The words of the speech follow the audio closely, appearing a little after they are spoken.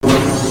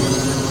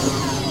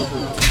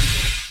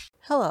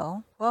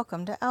Hello,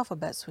 welcome to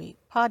Alphabet Suite,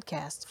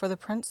 podcast for the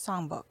Prince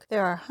Songbook.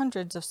 There are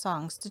hundreds of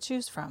songs to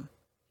choose from.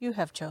 You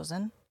have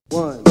chosen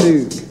 1,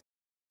 2.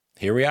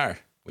 Here we are.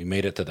 We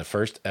made it to the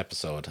first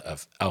episode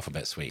of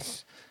Alphabet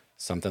Suite,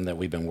 something that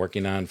we've been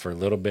working on for a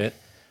little bit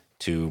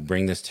to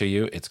bring this to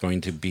you. It's going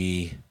to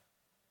be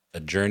a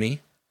journey.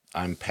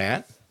 I'm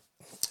Pat.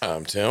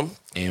 I'm Tim.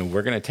 And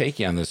we're going to take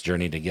you on this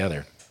journey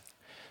together.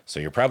 So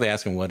you're probably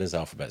asking, what is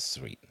Alphabet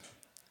Suite?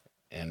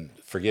 And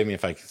forgive me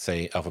if I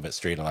say Alphabet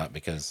Street a lot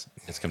because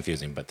it's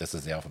confusing, but this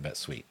is the Alphabet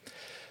Suite.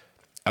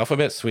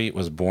 Alphabet Suite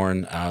was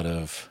born out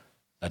of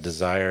a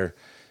desire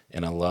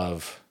and a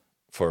love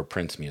for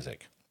Prince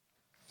music.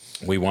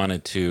 We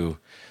wanted to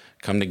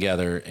come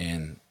together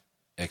and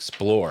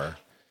explore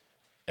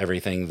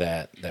everything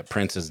that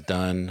Prince has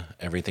done,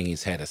 everything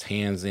he's had his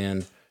hands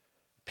in,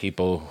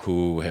 people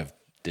who have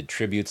did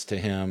tributes to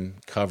him,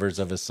 covers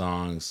of his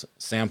songs,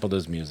 sampled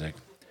his music.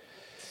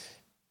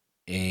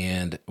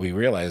 And we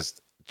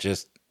realized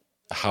just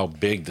how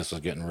big this was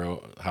getting,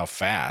 how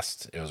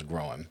fast it was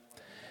growing.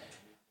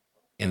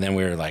 And then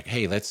we were like,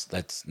 hey, let's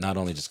not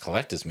only just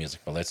collect his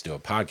music, but let's do a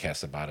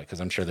podcast about it, because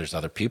I'm sure there's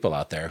other people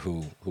out there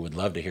who would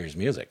love to hear his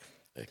music.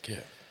 Heck yeah.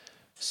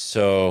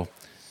 So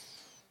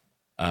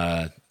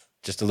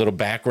just a little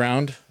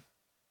background.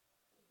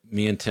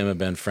 Me and Tim have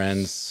been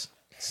friends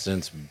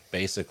since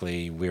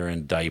basically we were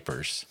in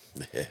diapers.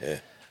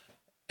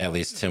 At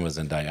least Tim was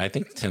in diapers. I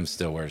think Tim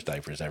still wears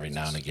diapers every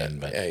now and again.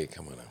 But hey,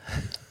 come on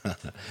now.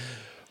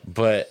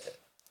 But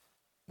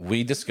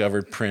we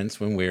discovered Prince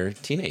when we were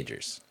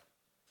teenagers,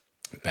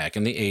 back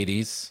in the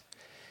 80s.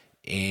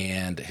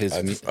 And his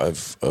I've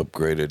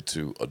upgraded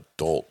to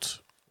adult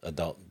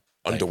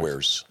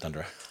underwears.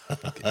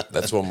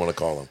 That's what I'm going to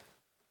call them.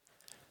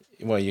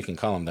 Well, you can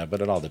call him that, but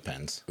it all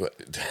depends.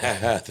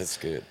 That's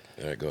good.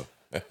 There I go.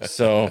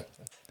 So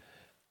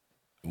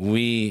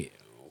we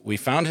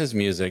found his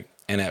music.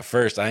 And at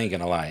first, I ain't going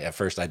to lie, at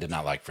first I did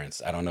not like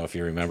Prince. I don't know if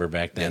you remember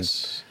back then.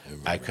 Yes,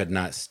 I could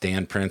not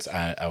stand Prince.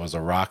 I was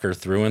a rocker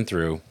through and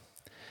through.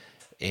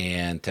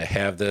 And to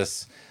have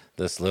this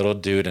little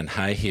dude in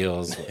high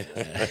heels,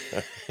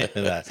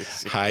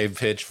 that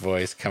high-pitched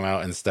voice come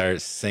out and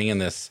start singing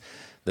this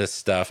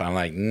stuff, I'm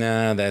like,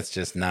 nah, that's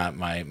just not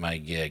my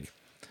gig.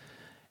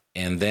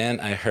 And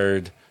then I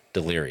heard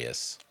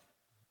Delirious.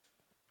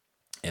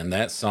 And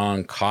that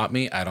song caught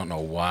me. I don't know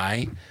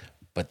why,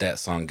 but that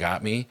song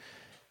got me.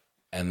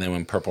 And then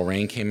when Purple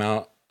Rain came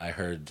out, I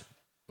heard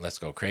Let's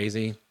Go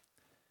Crazy,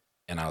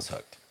 and I was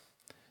hooked.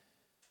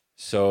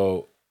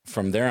 So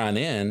from there on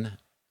in,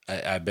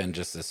 I've been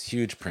just this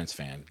huge Prince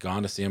fan,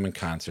 gone to see him in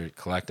concert,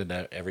 collected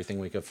everything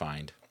we could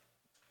find.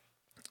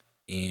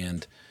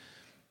 And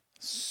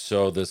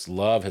so this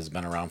love has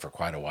been around for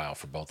quite a while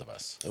for both of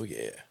us. Oh,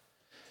 yeah.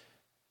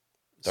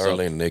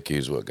 Darling Nikki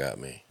is what got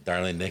me.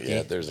 Darling Nikki?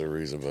 Yeah, there's a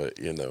reason, but,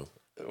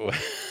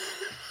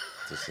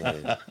 just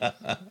saying.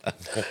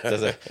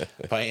 Does it,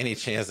 by any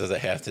chance, does it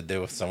have to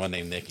do with someone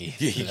named Nikki?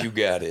 You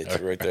got it.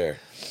 It's right there.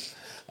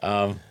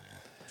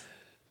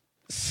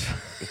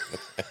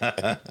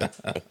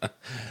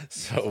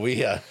 So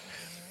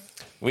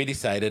we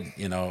decided,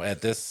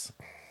 at this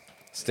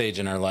stage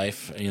in our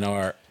life,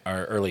 our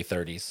early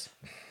 30s,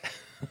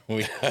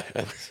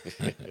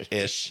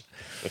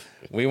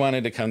 we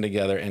wanted to come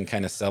together and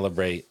kind of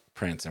celebrate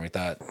Prince, and we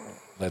thought,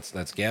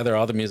 let's gather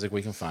all the music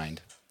we can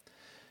find.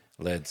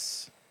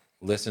 Let's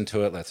listen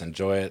to it. Let's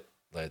enjoy it.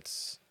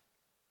 Let's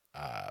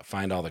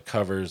find all the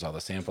covers, all the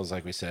samples,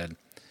 like we said.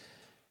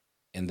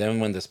 And then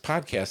when this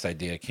podcast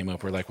idea came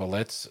up, we're like, well,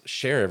 let's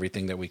share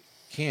everything that we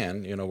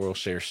can. We'll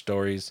share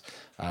stories.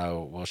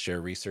 We'll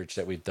share research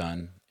that we've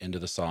done into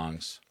the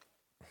songs.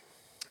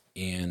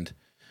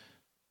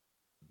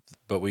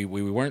 But we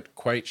weren't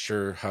quite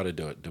sure how to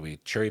do it. Do we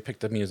cherry pick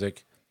the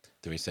music?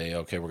 Do we say,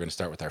 okay, we're going to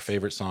start with our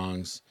favorite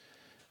songs?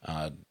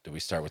 Do we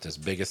start with his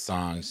biggest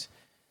songs?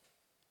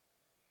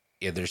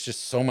 Yeah, there's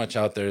just so much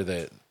out there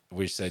that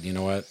we said, you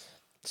know what,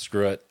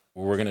 screw it.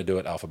 We're going to do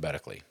it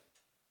alphabetically,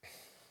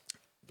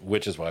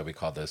 which is why we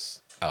call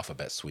this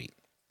Alphabet Suite.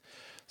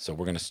 So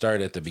we're going to start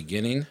at the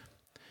beginning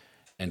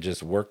and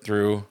just work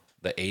through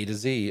the A to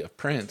Z of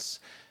Prince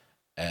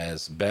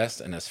as best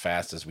and as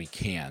fast as we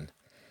can.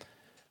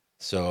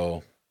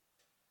 So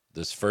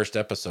this first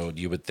episode,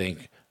 you would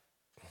think,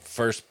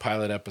 first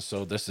pilot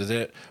episode, this is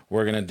it.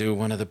 We're going to do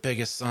one of the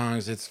biggest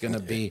songs. It's going to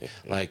be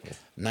like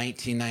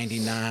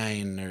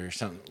 1999 or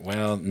something.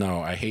 Well, no,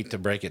 I hate to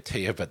break it to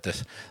you, but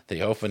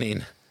the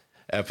opening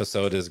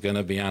episode is going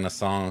to be on a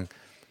song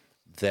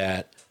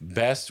that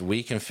best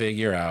we can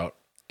figure out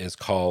is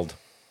called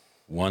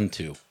 1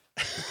 2.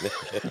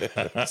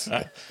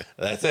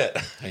 That's it.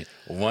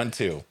 1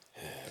 2.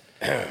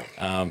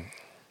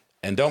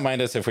 And don't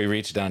mind us if we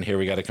reach down here.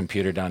 We got a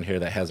computer down here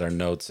that has our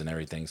notes and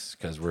everything,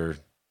 because we're,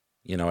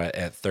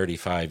 at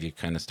 35, you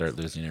kind of start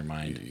losing your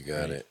mind. You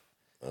got right? it.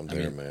 I'm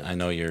there, man. I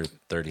know you're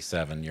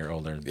 37. You're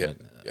older. Yep.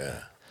 But,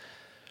 yeah.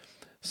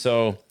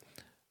 So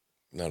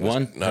Not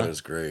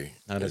as gray.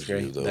 Not as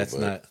gray.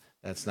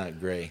 That's not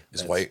gray.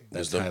 It's white. That's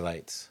wisdom.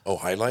 highlights. Oh,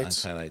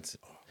 highlights? That's highlights.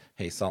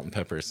 hey, salt and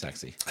pepper is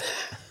sexy.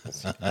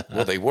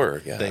 Well, they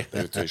were, yeah. They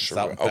sure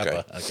salt and were.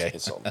 pepper. Okay.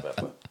 It's salt and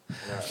pepper.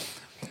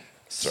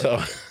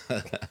 So,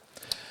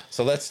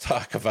 so let's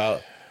talk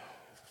about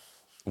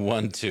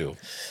 1-2.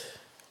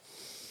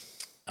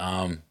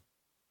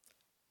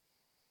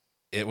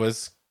 It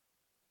was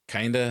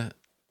kind of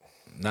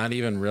not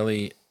even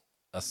really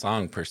a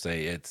song per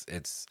se.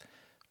 It's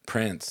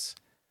Prince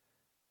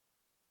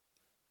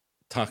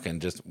talking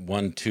just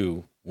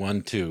 1-2,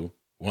 1-2,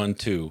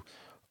 1-2,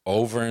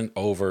 over and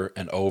over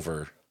and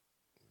over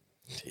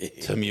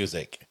to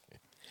music.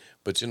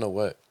 But you know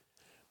what?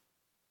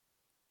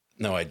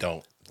 No, I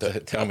don't.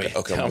 Tell me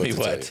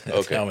what.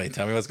 Okay.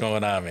 Tell me what's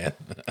going on, man.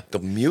 The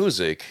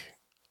music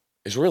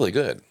is really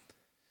good.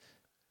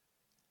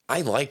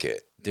 I like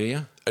it. Do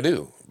you? I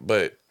do.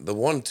 But the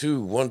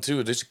 1-2,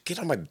 1-2, just get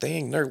on my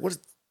dang nerve. What is,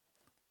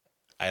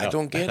 I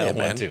don't get it,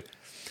 man. To.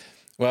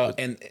 Well,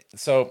 and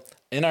so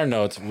in our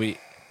notes, we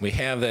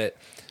have that.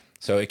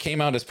 So it came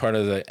out as part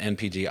of the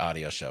NPG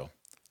audio show.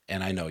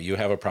 And I know you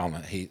have a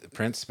problem.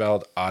 Prince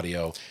spelled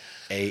audio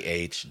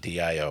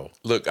AHDIO.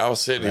 Look, I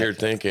was sitting here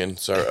thinking,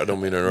 sorry, I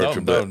don't mean to interrupt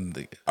you, but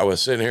I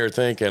was sitting here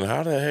thinking,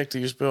 how the heck do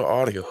you spell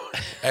audio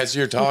as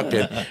you're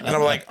talking? And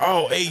I'm like,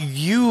 oh,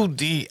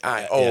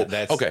 AUDIO.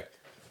 Yeah, okay.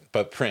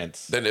 But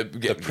Prince,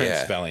 the Prince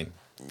spelling.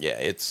 Yeah,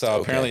 it's so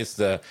okay. Apparently it's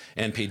the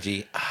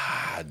NPG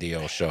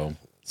audio show.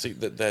 See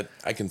that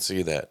I can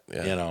see that.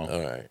 Yeah. You know.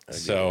 All right.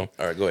 So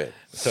all right, go ahead.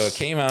 So it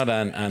came out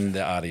on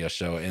the audio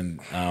show, and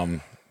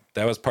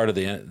that was part of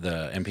the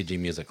MPG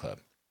Music Club,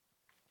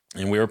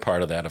 and we were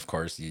part of that. Of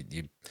course,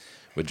 you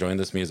would join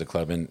this music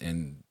club,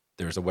 and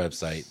there's a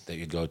website that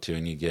you go to,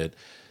 and you get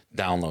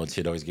downloads.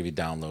 He'd always give you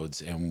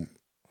downloads, and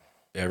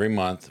every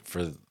month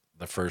for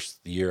the first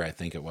year, I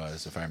think it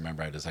was, if I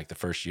remember right, it was like the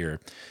first year,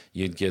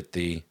 you'd get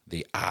the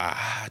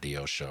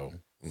audio show,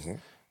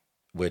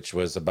 which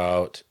was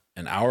about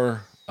an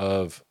hour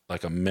of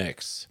like a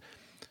mix.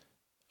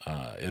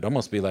 It'd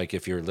almost be like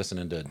if you're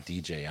listening to a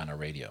DJ on a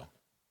radio.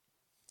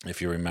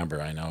 If you remember,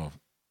 I know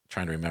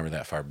trying to remember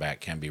that far back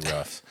can be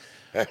rough,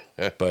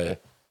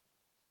 but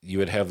you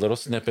would have little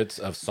snippets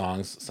of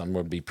songs. Some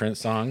would be Prince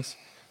songs,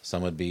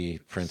 some would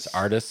be Prince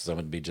artists, some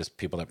would be just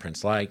people that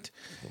Prince liked.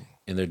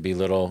 And there'd be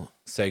little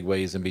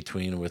segues in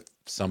between with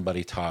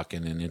somebody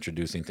talking and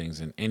introducing things.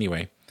 And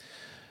anyway,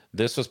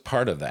 this was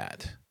part of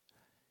that.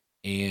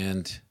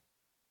 And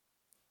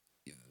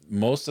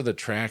most of the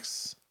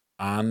tracks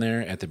on there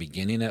at the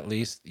beginning, at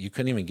least, you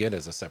couldn't even get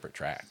as a separate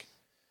track.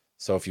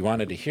 So if you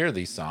wanted to hear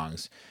these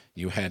songs,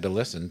 you had to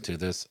listen to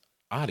this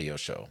audio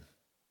show.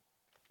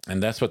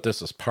 And that's what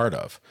this was part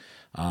of.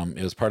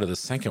 It was part of the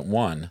second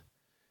one.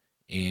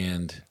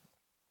 And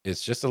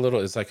it's just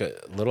it's like a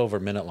little over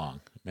a minute long.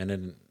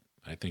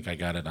 I think I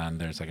got it on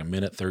there. It's like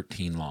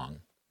 1:13 long.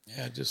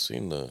 Yeah, I just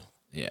seen the.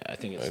 Yeah, I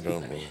think it's. I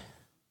don't know.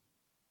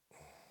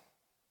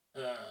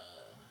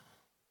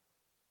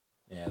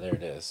 Yeah, there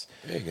it is.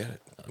 Yeah, you got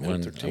it.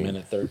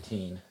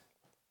 1:13.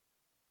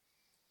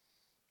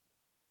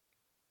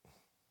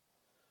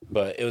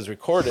 But it was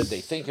recorded.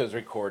 They think it was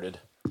recorded.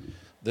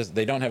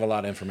 They don't have a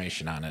lot of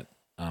information on it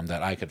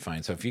that I could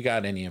find. So if you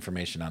got any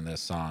information on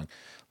this song,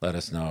 let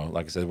us know.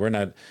 Like I said,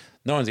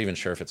 no one's even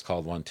sure if it's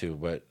called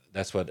 1-2, but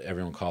that's what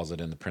everyone calls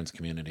it in the Prince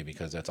community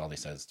because that's all he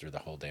says through the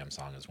whole damn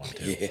song is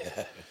 1-2.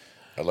 Yeah.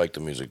 I like the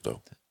music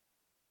though.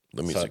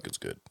 The music is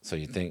good. So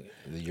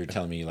you're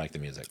telling me you like the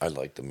music? I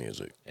like the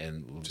music.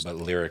 But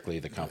lyrically,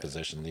 the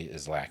composition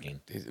is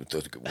lacking.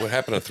 What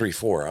happened to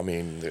 3-4? I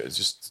mean, it's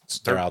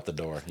just they're out the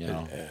door, you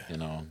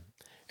know.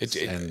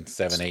 And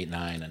 7, 8,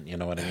 9, and you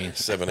know what I mean.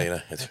 7,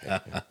 8,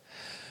 9.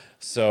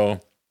 So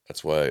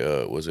that's why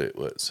was it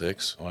what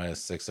 6? Why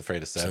is 6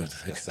 afraid of 7?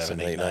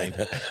 7, 8, 9.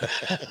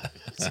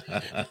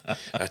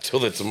 I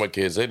told that to my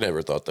kids. They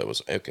never thought that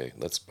was okay.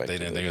 They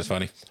didn't think it was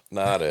funny.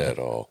 Not at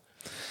all.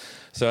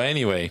 So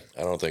anyway,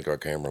 I don't think our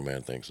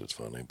cameraman thinks it's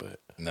funny, but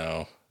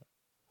no.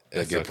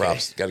 Got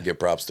to give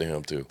props to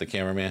him too. The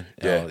cameraman.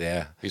 Yeah, oh,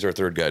 yeah. He's our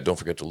third guy. Don't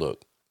forget to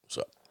look.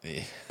 So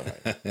yeah.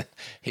 Right.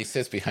 He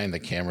sits behind the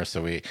camera,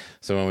 so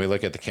when we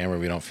look at the camera,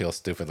 we don't feel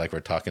stupid like we're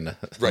talking to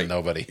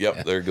nobody.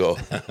 Yep, there you go.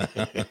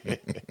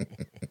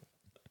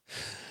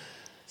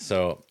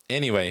 So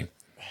anyway,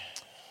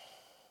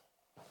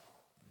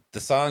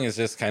 the song is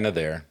just kind of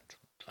there.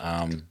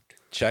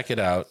 Check it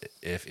out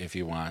if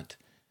you want.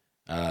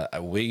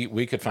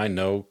 We could find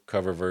no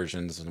cover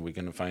versions, and we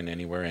couldn't find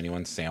anywhere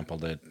anyone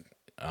sampled it.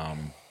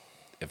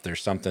 If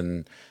there's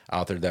something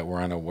out there that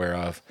we're unaware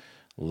of,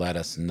 let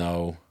us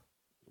know.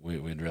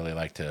 We'd really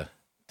like to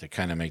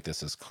kind of make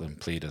this as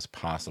complete as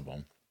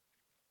possible.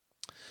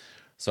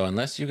 So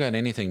unless you got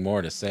anything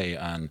more to say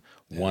on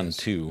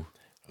 1-2,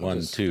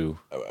 1-2.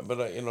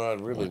 But I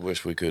really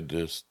wish we could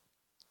just,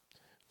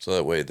 so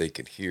that way they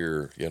could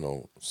hear,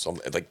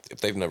 something like if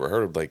they've never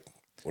heard of like,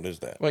 what is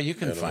that? Well, you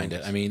can find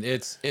it. I mean,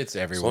 it's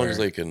everywhere. As long as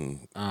they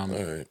can. All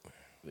right.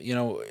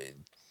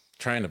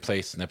 Trying to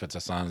play snippets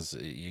of songs,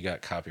 you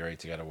got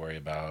copyrights you got to worry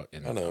about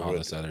and all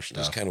this other stuff.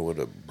 Just kind of would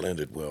have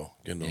blended well,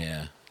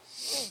 Yeah.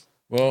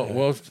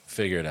 We'll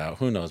figure it out.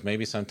 Who knows?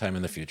 Maybe sometime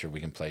in the future we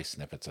can play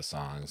snippets of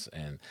songs,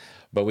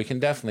 but we can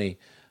definitely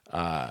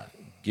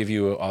give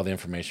you all the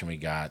information we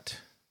got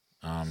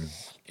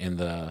in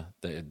the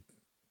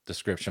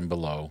description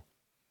below.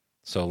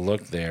 So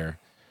look there,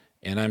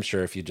 and I'm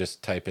sure if you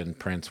just type in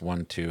Prince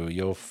 1 2,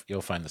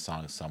 you'll find the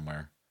song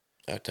somewhere.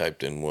 I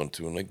typed in 1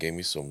 2, and they gave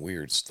me some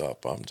weird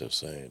stuff. I'm just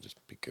saying,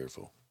 just be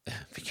careful.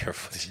 Be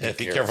careful.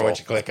 Be careful what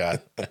you click on.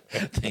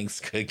 Things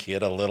could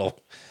get a little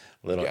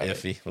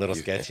iffy, a little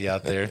sketchy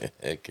out there.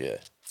 Heck yeah.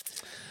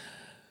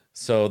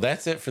 So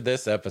that's it for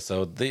this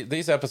episode.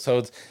 These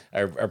episodes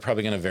are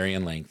probably going to vary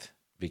in length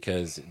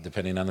because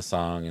depending on the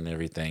song and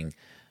everything,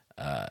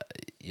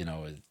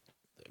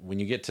 when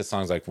you get to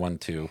songs like 1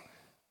 2,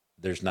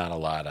 there's not a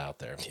lot out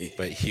there.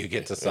 But you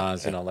get to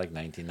songs, like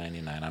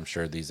 1999. I'm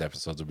sure these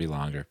episodes will be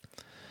longer.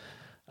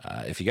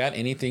 If you got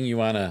anything you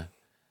want to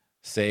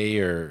say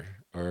or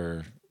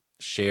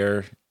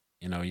share,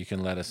 you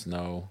can let us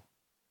know.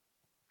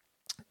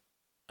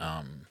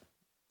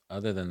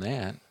 Other than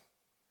that,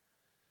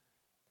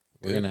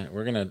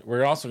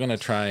 we're also gonna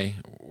try.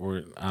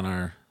 We're on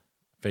our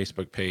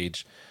Facebook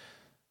page,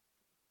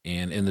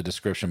 and in the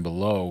description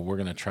below, we're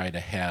gonna try to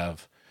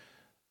have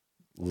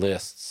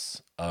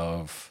lists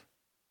of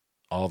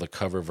all the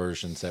cover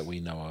versions that we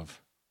know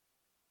of,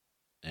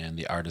 and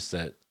the artists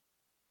that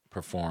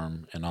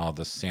perform, and all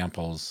the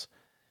samples,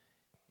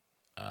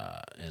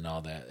 and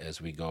all that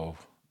as we go.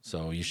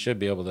 So you should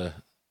be able to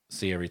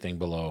see everything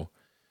below.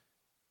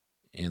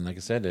 And like I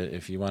said,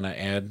 if you want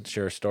to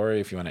share a story,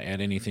 if you want to add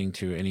anything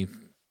to any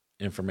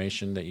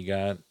information that you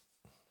got,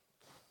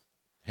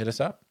 hit us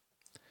up.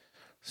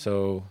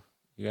 So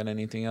you got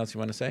anything else you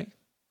want to say?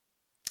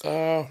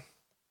 Or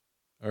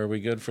are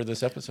we good for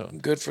this episode? I'm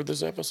good for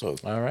this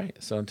episode. All right.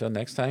 So until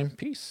next time,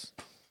 peace.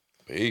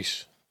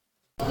 Peace.